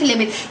بالتفصيل في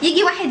الليبيد.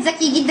 يجي واحد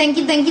ذكي جدا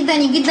جدا جدا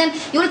جدا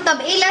يقول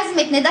طب ايه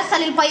لازمه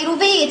ندخل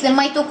البيروفيت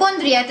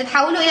للميتوكوندريا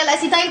تتحوله الى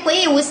الاسيتايل كو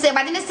اي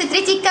وبعدين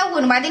الستريت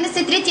يتكون وبعدين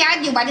الستريت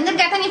يعدي وبعدين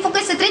نرجع تاني نفك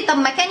الستريت؟ طب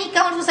ما كان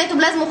يتكون في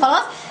السيتوبلازم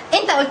وخلاص.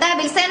 انت قلتها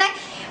بلسانك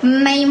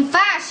ما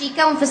ينفعش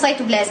يكون في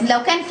السيتوبلازم.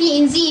 لو كان في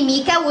انزيم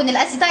يكون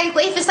الاسيتايل كو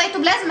اي في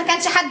السيتوبلازم ما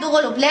كانش حد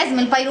غلب، لازم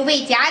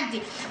البيروفيت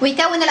يعدي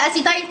ويكون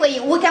الاسيتايل كو اي،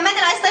 وكمان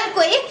الاسيتايل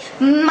كو اي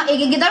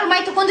جدار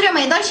الميتوكوندريا ما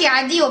يقدرش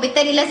يعديه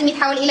وبالتالي لازم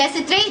يتحول الى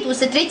ستريت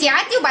والستريت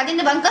يعدي وبعدين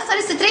نبقى نكسر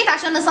الستريت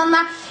عشان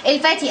نصنع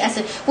الفاتي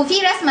اسيد. وفي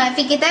رسمه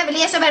في الكتاب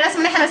اللي هي شبه الرسمه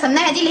اللي احنا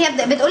رسمناها دي اللي هي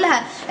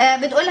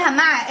بتقولها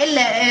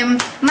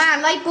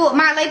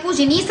مع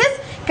اللايبوجينيسيس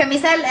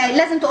كمثال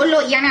لازم تقول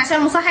له يعني عشان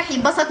المصحح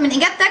يتبسط من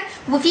اجابتك.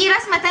 وفي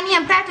رسمه ثانيه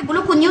بتاعت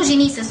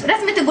الجلوكونيوجينيسيس،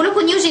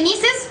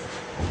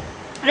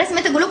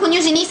 رسمه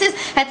الجلوكونيوجينيسيس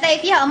هتلاقي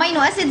فيها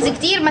امينو اسيدز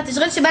كتير ما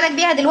تشغلش بالك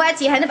بيها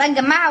دلوقتي، هنبقى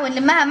نجمعها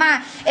ونلمها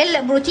مع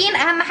البروتين.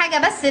 اهم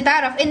حاجه بس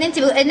تعرف ان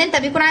انت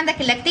بيكون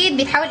عندك اللاكتيت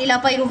بيتحول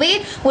الى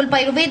بايروفيت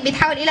والبايروفيت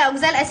بيتحول الى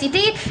اوكزال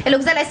اسيتيت،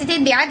 الاوكزال اسيتيت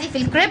بيعدي في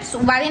الكريبس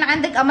وبعدين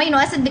عندك امينو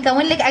اسيد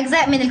بيكون لك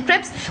اجزاء من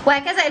الكريبس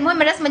وهكذا.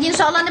 المهم الرسمه دي ان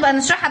شاء الله نبقى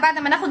نشرحها بعد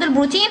ما ناخد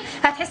البروتين،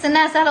 هتحس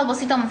انها سهله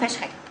وبسيطه وما فيهاش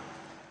حاجه.